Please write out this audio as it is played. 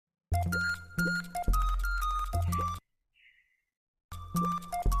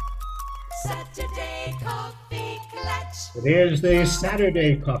Saturday Coffee Clutch. It is the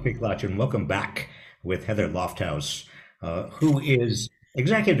Saturday Coffee Clutch, and welcome back with Heather Lofthouse, who is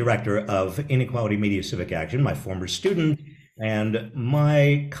Executive Director of Inequality Media Civic Action, my former student, and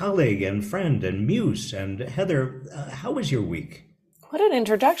my colleague and friend and muse. And Heather, how was your week? What an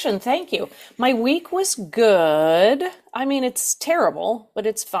introduction. Thank you. My week was good. I mean, it's terrible, but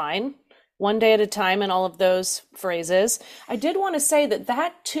it's fine. One day at a time and all of those phrases. I did want to say that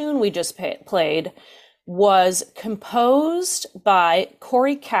that tune we just played was composed by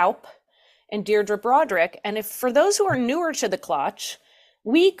Corey Kaup and Deirdre Broderick. And if for those who are newer to the Clutch,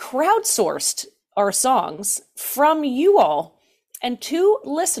 we crowdsourced our songs from you all. And two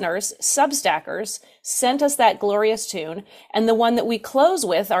listeners, Substackers, sent us that glorious tune. And the one that we close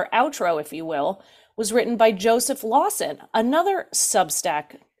with, our outro, if you will, was written by Joseph Lawson, another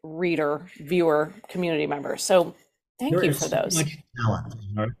Substack reader, viewer, community member. So thank you for those. Much talent.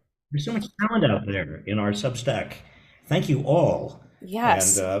 There's so much talent out there in our Substack. Thank you all.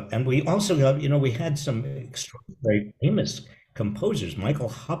 Yes. And we also got, we had some extraordinary famous composers. Michael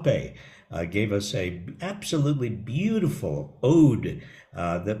Hoppe gave us a absolutely beautiful ode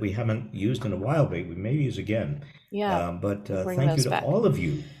that we haven't used in a while, but we may use again. Yeah. But thank you to all of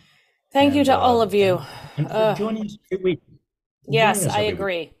you. Thank you to all of you. And for joining us every week. Yes, I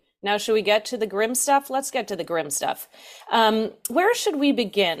agree. Now, should we get to the grim stuff? Let's get to the grim stuff. Where should we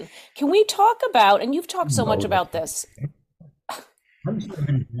begin? Can we talk about, and you've talked so much about this.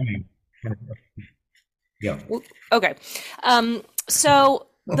 Yeah. Okay. So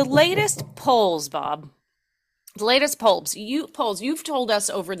the latest polls, Bob, the latest polls, you've told us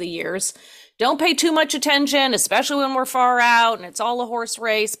over the years, don't pay too much attention, especially when we're far out and it's all a horse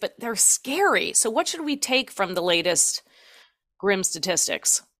race, but they're scary. So what should we take from the latest grim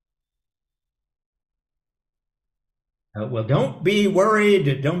statistics? Well, don't be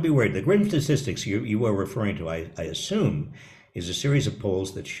worried. Don't be worried. The grim statistics you were referring to, I assume, is a series of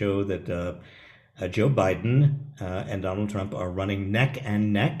polls that show that Joe Biden and Donald Trump are running neck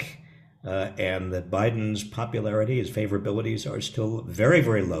and neck, and that Biden's popularity, his favorabilities are still very,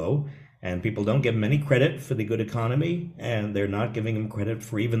 very low. And people don't give him any credit for the good economy, and they're not giving him credit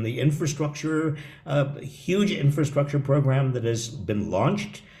for even the infrastructure, huge infrastructure program that has been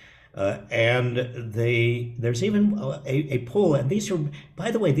launched. And there's even a poll, and these are, by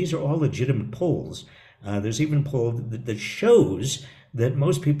the way, these are all legitimate polls. There's even a poll that shows that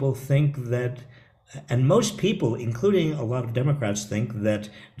most people think that, and most people, including a lot of Democrats, think that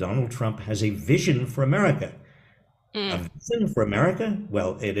Donald Trump has a vision for America. A vision for America?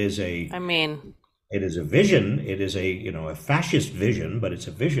 Well, it is a vision. It is a fascist vision, but it's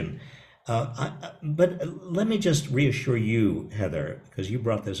a vision. But let me just reassure you, Heather, because you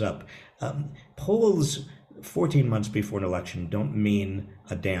brought this up. Polls 14 months before an election don't mean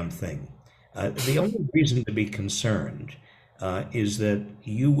a damn thing. The only reason to be concerned is that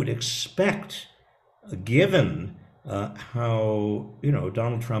you would expect, given how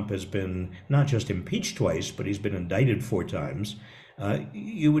Donald Trump has been not just impeached twice, but he's been indicted 4 times.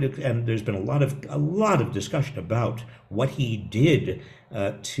 And there's been a lot of discussion about what he did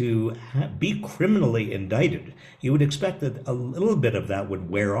to be criminally indicted. You would expect that a little bit of that would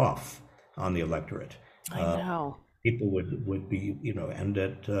wear off on the electorate. I know. People would be, and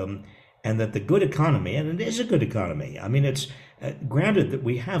that the good economy, and it is a good economy. I mean, it's granted that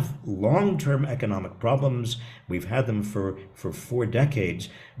we have long-term economic problems. We've had them for 4 decades.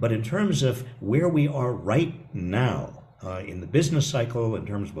 But in terms of where we are right now in the business cycle, in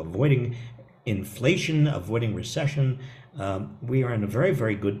terms of avoiding inflation, avoiding recession, we are in a very,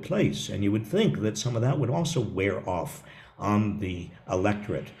 very good place. And you would think that some of that would also wear off on the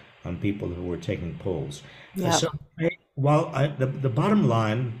electorate, on people who are taking polls. Yep. So the bottom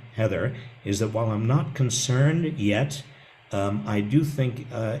line, Heather, is that while I'm not concerned yet, I do think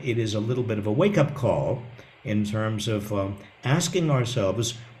it is a little bit of a wake-up call in terms of asking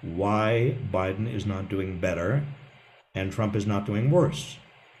ourselves why Biden is not doing better and Trump is not doing worse.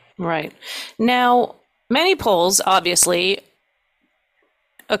 Right. Now, many polls obviously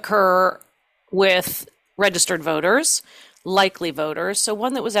occur with registered voters, likely voters. So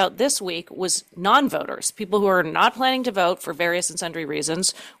one that was out this week was non-voters, people who are not planning to vote for various and sundry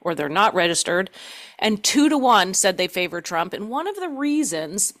reasons, or they're not registered. And 2-1 said they favor Trump. And one of the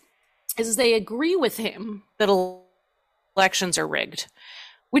reasons is they agree with him that elections are rigged,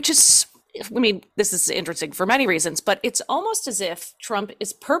 which is, I mean, this is interesting for many reasons, but it's almost as if Trump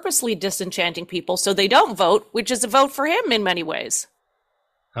is purposely disenchanting people so they don't vote, which is a vote for him in many ways.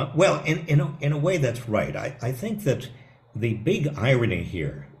 Well, in a way, that's right. I think that the big irony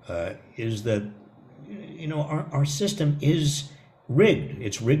here is that, our system is rigged.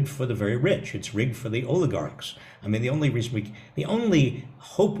 It's rigged for the very rich. It's rigged for the oligarchs. I mean, the only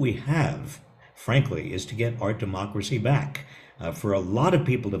hope we have, frankly, is to get our democracy back. For a lot of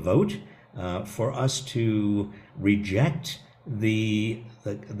people to vote, for us to reject the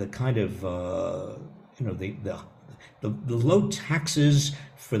kind of the low taxes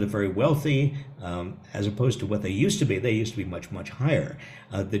for the very wealthy, as opposed to what they used to be. They used to be much, much higher.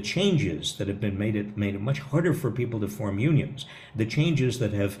 The changes that have been made it much harder for people to form unions. The changes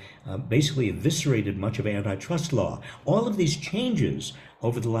that have basically eviscerated much of antitrust law. All of these changes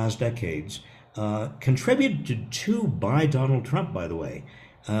over the last decades, contributed to by Donald Trump, by the way,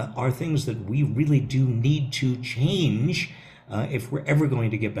 are things that we really do need to change if we're ever going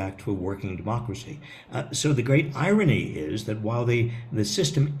to get back to a working democracy. So the great irony is that while the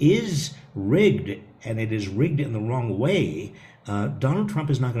system is rigged, and it is rigged in the wrong way, Donald Trump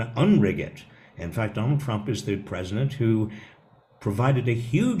is not going to unrig it. In fact, Donald Trump is the president who provided a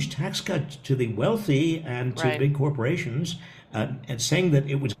huge tax cut to the wealthy and to big corporations, and saying that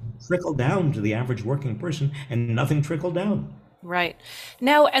it would trickle down to the average working person, and nothing trickled down. Right.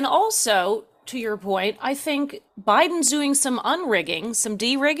 Now, and also, to your point, I think Biden's doing some unrigging, some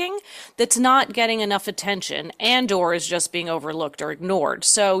de-rigging that's not getting enough attention and/or is just being overlooked or ignored.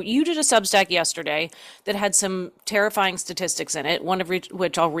 So you did a Substack yesterday that had some terrifying statistics in it, one of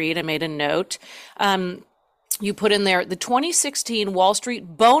which I'll read. I made a note. You put in there, the 2016 Wall Street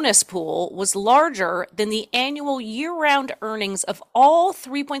bonus pool was larger than the annual year-round earnings of all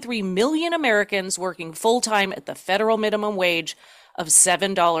 3.3 million Americans working full-time at the federal minimum wage of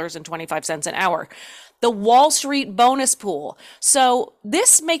 $7.25 an hour. The Wall Street bonus pool. So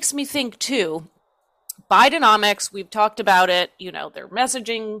this makes me think, too, Bidenomics, we've talked about it, their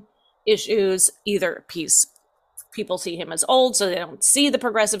messaging issues, either people see him as old, so they don't see the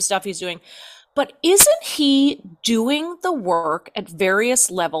progressive stuff he's doing. But isn't he doing the work at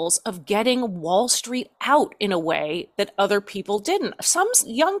various levels of getting Wall Street out in a way that other people didn't? Some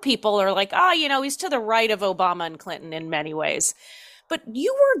young people are like, he's to the right of Obama and Clinton in many ways. But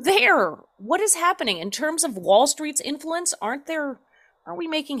you were there. What is happening in terms of Wall Street's influence? Aren't we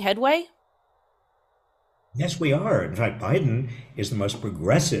making headway? Yes, we are. In fact, Biden is the most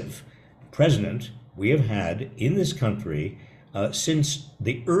progressive president we have had in this country since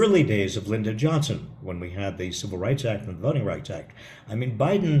the early days of Lyndon Johnson, when we had the Civil Rights Act and the Voting Rights Act. I mean,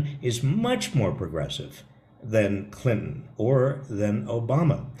 Biden is much more progressive than Clinton or than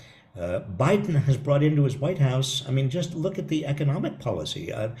Obama. Biden has brought into his White House, just look at the economic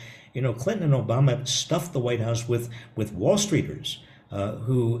policy. Clinton and Obama stuffed the White House with Wall Streeters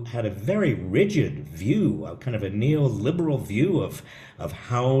who had a very rigid view, kind of a neoliberal view of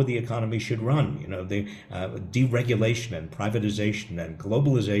how the economy should run. The deregulation and privatization and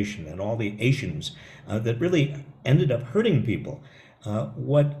globalization and all the Asians that really ended up hurting people.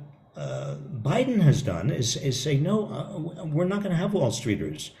 What Biden has done is say, no, we're not going to have Wall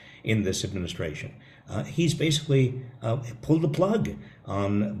Streeters in this administration. He's basically pulled the plug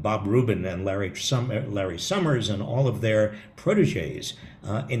on Bob Rubin and Larry Summers and all of their proteges.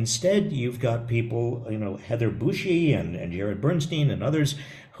 Instead, you've got people, Heather Bushy and Jared Bernstein and others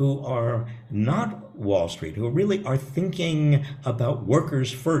who are not Wall Street, who really are thinking about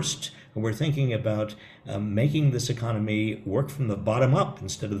workers first, who are thinking about making this economy work from the bottom up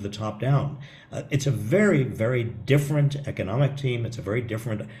instead of the top down. It's a very, very different economic team. It's a very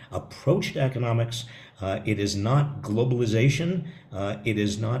different approach to economics. It is not globalization. It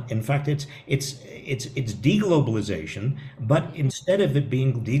is not. In fact, it's deglobalization. But instead of it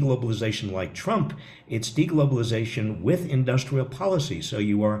being deglobalization like Trump, it's deglobalization with industrial policy. So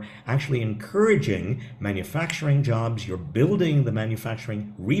you are actually encouraging manufacturing jobs. You're building the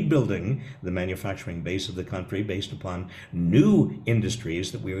manufacturing, rebuilding the manufacturing base of the country based upon new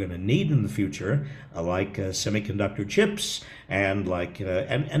industries that we're going to need in the future, like semiconductor chips and like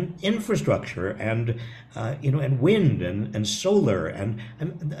and infrastructure and and wind and solar and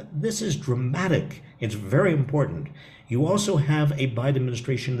this is dramatic. It's very important. You also have a Biden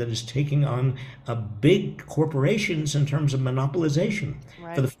administration that is taking on big corporations in terms of monopolization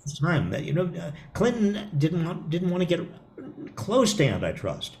for the first time. Clinton didn't want to get close to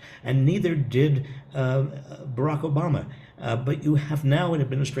antitrust, and neither did Barack Obama. But you have now an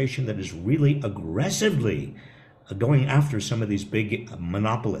administration that is really aggressively going after some of these big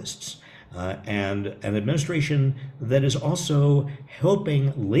monopolists, and an administration that is also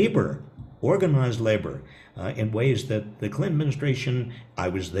helping labor, organized labor, in ways that the Clinton administration, I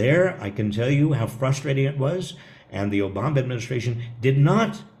was there, I can tell you how frustrating it was, and the Obama administration did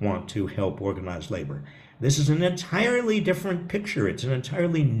not want to help organized labor. This is an entirely different picture. It's an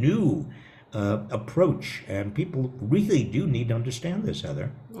entirely new approach. And people really do need to understand this,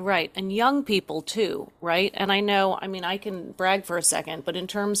 Heather. Right. And young people too, right? And I know, I mean, I can brag for a second, but in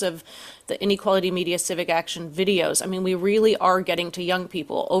terms of the Inequality Media Civic Action videos, I mean, we really are getting to young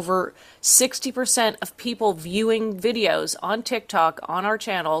people. Over 60% of people viewing videos on TikTok on our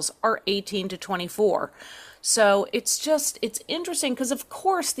channels are 18 to 24. So it's interesting because, of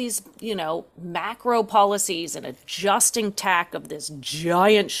course, these, macro policies and adjusting tack of this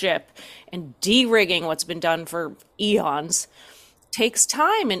giant ship and de-rigging what's been done for eons takes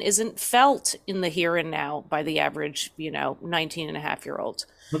time and isn't felt in the here and now by the average, 19 and a half year old.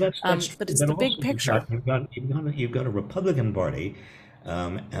 Well, that's But true. it's But the also big picture. you've got a Republican Party,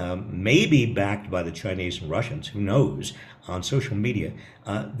 maybe backed by the Chinese and Russians, who knows, on social media,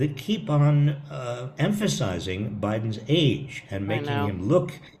 that keep on emphasizing Biden's age and I making know. him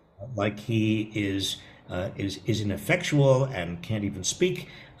look like he is ineffectual and can't even speak,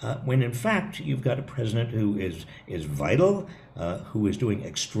 when in fact you've got a president who is vital, who is doing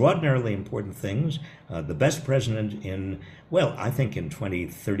extraordinarily important things, the best president in, well, I think in 20,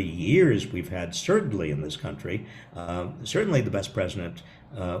 30 years we've had, certainly in this country, certainly the best president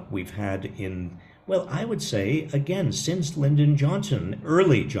we've had in, well, I would say, again, since Lyndon Johnson,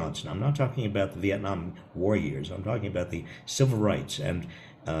 early Johnson. I'm not talking about the Vietnam War years. I'm talking about the civil rights and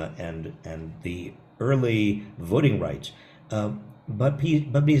the early voting rights. But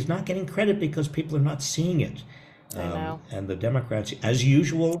he's not getting credit because people are not seeing it. I know. And the Democrats, as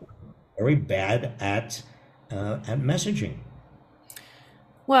usual, very bad at messaging.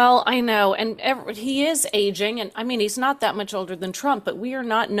 Well, I know, and he is aging, and I mean, he's not that much older than Trump, but we are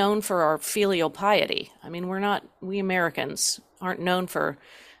not known for our filial piety. I mean, we Americans aren't known for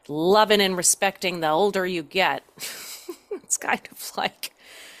loving and respecting the older you get. It's kind of like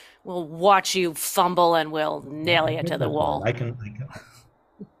we'll watch you fumble and we'll nail I you to get the that part. wall.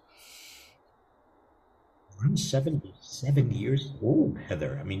 I'm 77 years old,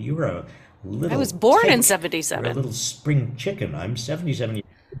 Heather. I mean, you're a I was little born in tick. You're a 77. little spring chicken. I'm 77 years.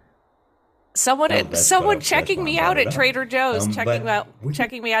 Oh, Someone that's checking why I me brought out it at up. Trader Joe's, But we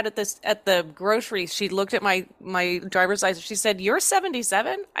checking me out at the grocery. She looked at my driver's license. She said, "You're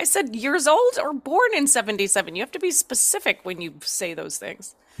 77?" I said, "Years old or born in 77?" You have to be specific when you say those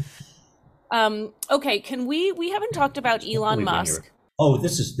things. Okay, we haven't talked about Elon especially when you're, Musk. oh,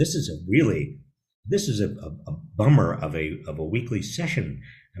 this is a bummer of a weekly session.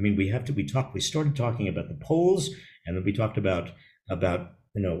 I mean, we started talking about the polls, and then we talked about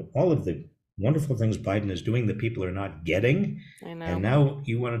all of the wonderful things Biden is doing that people are not getting, I and know. now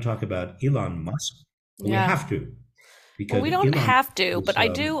you want to talk about Elon Musk. We Yeah. have to, Well, because we don't Elon have to, but is I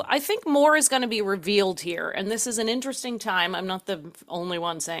think more is going to be revealed here. And this is an interesting time. I'm not the only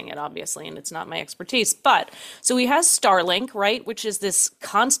one saying it, obviously, and it's not my expertise. But so he has Starlink, right, which is this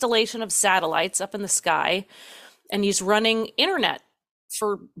constellation of satellites up in the sky, and he's running internet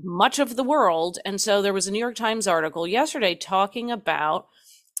for much of the world. And so there was a New York Times article yesterday talking about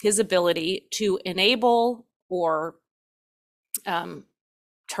his ability to enable or um,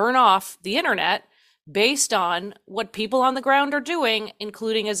 turn off the internet based on what people on the ground are doing,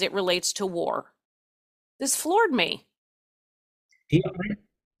 including as it relates to war. This floored me. he,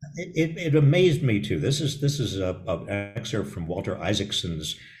 it amazed me too. This is an excerpt from Walter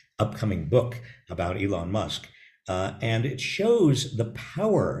Isaacson's upcoming book about Elon Musk, and it shows the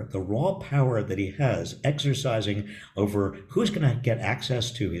power, the raw power that he has exercising over who's going to get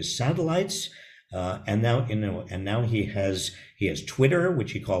access to his satellites, and now he has Twitter,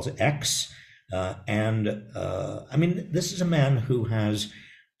 which he calls X, and I mean, this is a man who has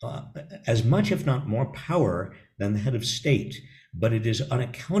uh, as much, if not more, power than the head of state, but it is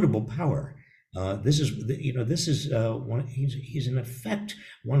unaccountable power. This is one. He's in effect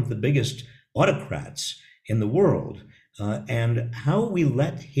one of the biggest autocrats in the world, and how we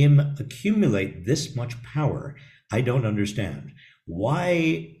let him accumulate this much power, I don't understand.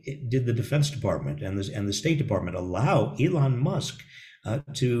 Why did the Defense Department and the State Department allow Elon Musk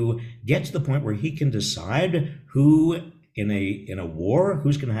to get to the point where he can decide who in a war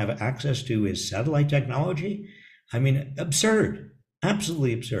who's going to have access to his satellite technology? I mean, absurd,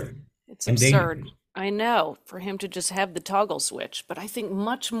 absolutely absurd, It's and absurd. dangerous. I know, for him to just have the toggle switch, but I think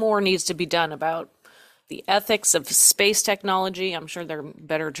much more needs to be done about the ethics of space technology. I'm sure there are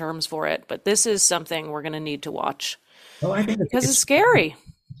better terms for it, but this is something we're going to need to watch Well, I think because it's it's scary.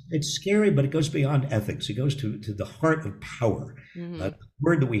 it's scary, but it goes beyond ethics. It goes to the heart of power, a Hmm.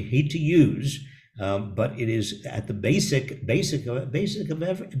 word that we hate to use, but it is at the base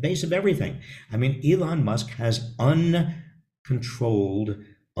of everything. I mean, Elon Musk has uncontrolled,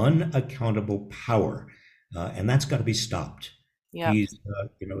 unaccountable power, and that's got to be stopped. Yep. He's,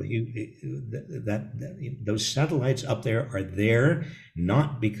 those satellites up there are there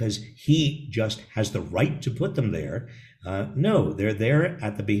not because he just has the right to put them there. No, they're there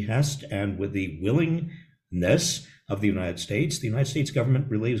at the behest and with the willingness of the United States. The United States government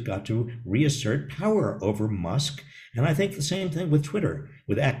really has got to reassert power over Musk. And I think the same thing with Twitter,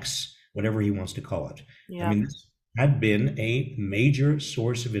 with X, whatever he wants to call it. I Yep. mean, this had been a major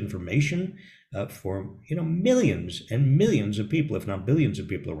source of information for millions and millions of people, if not billions of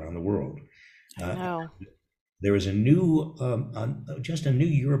people around the world. I know. There is a new, just a new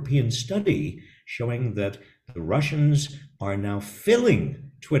European study showing that the Russians are now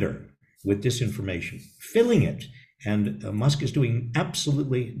filling Twitter with disinformation, filling it, and Musk is doing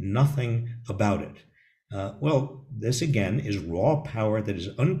absolutely nothing about it. Well, this again is raw power that is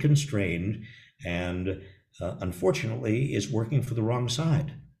unconstrained and unfortunately is working for the wrong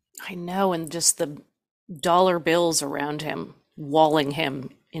side. I know. And just the dollar bills around him, walling him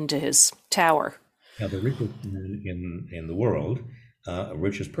into his tower. Now, the richest man in the world,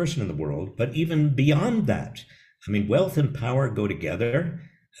 richest person in the world, but even beyond that, I mean, wealth and power go together,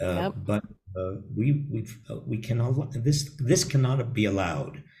 Yep. but we cannot. This cannot be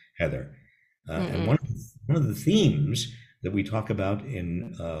allowed, Heather. And Mm-mm. one of the themes that we talk about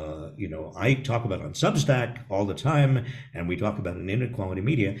I talk about on Substack all the time, and we talk about in Inequality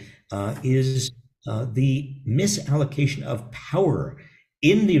Media, is the misallocation of power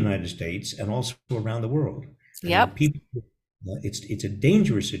in the United States and also around the world. I mean, Yep. people, it's a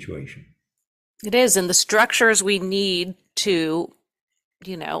dangerous situation. It is. And the structures we need to,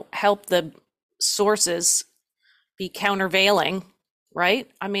 help the sources be countervailing, right?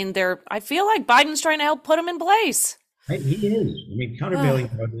 I mean, I feel like Biden's trying to help put them in place. Right? He is. I mean, countervailing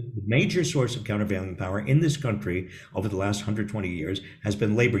power, the major source of countervailing power in this country over the last 120 years has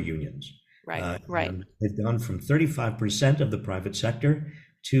been labor unions. Right, right. And they've gone from 35% of the private sector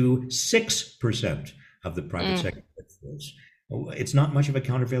to 6% of the private sector workforce. It's not much of a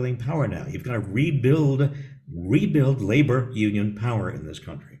countervailing power now. You've got to rebuild labor union power in this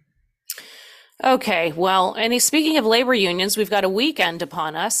country. Okay, well, speaking of labor unions, we've got a weekend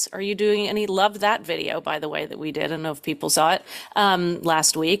upon us. Are you doing any, love that video, by the way, that we did? I don't know if people saw it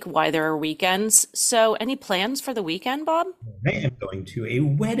last week, why there are weekends. So any plans for the weekend, Bob? I am going to a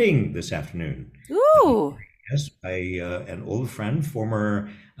wedding this afternoon. Ooh, Yes, an old friend, former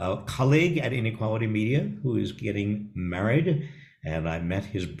colleague at Inequality Media, who is getting married, and I met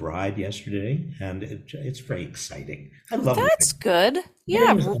his bride yesterday, and it's very exciting. I love that's good.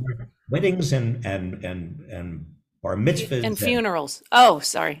 weddings. Yeah, Weddings and bar mitzvahs and funerals. Oh,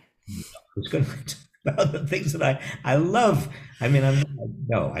 sorry. I was going to talk about the things that I love. I mean,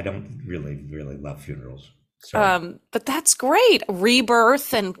 I don't really love funerals. Sorry. But that's great.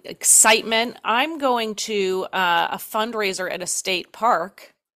 Rebirth and excitement. I'm going to a fundraiser at a state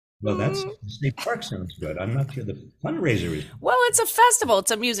park. Well, that's state park sounds good. I'm not sure the fundraiser is. Well, it's a festival. It's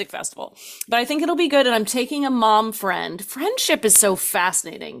a music festival. But I think it'll be good. And I'm taking a mom friend. Friendship is so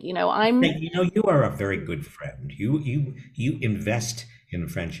fascinating. Hey, you are a very good friend. You invest in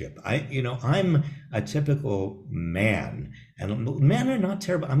friendship. I'm a typical man, and men are not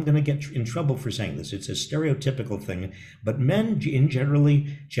terrible. I'm going to get in trouble for saying this. It's a stereotypical thing, but men,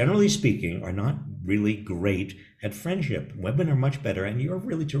 generally speaking, are not really great at friendship. Women are much better, and you're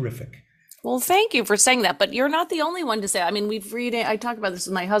really terrific. Well, thank you for saying that, but you're not the only one to say. I mean, I talk about this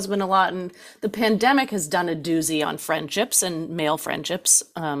with my husband a lot, and the pandemic has done a doozy on friendships and male friendships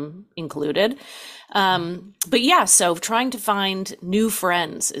included. But yeah, so trying to find new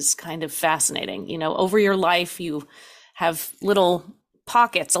friends is kind of fascinating. Over your life, you have little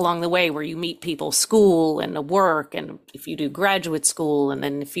pockets along the way where you meet people, school and work, and if you do graduate school, and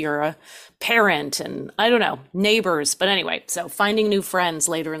then if you're a parent, and I don't know, neighbors. But anyway, so finding new friends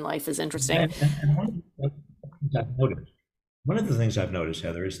later in life is interesting. And one of the things I've noticed,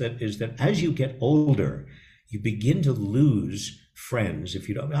 Heather, is that as you get older, you begin to lose friends. If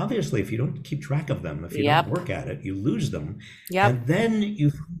you don't keep track of them, if you Yep. don't work at it, you lose them. Yep. And then you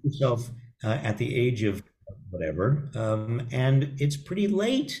find yourself at the age of whatever, and it's pretty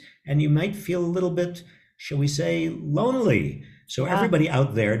late, and you might feel a little bit, shall we say, lonely. So Yeah. everybody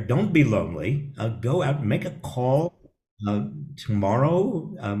out there, don't be lonely. Go out and make a call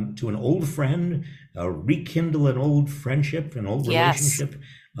tomorrow to an old friend, rekindle an old friendship, an old Yes. relationship,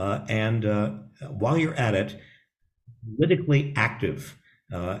 and while you're at it, politically active.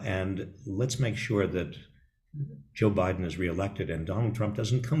 And let's make sure that Joe Biden is reelected and Donald Trump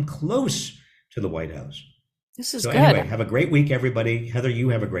doesn't come close to the White House. This is So good. anyway, have a great week, everybody. Heather, you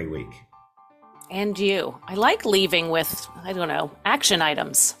have a great week. And you. I like leaving with, I don't know, action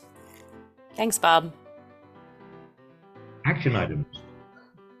items. Thanks, Bob. Action items.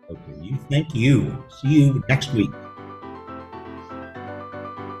 Okay, thank you. See you next week.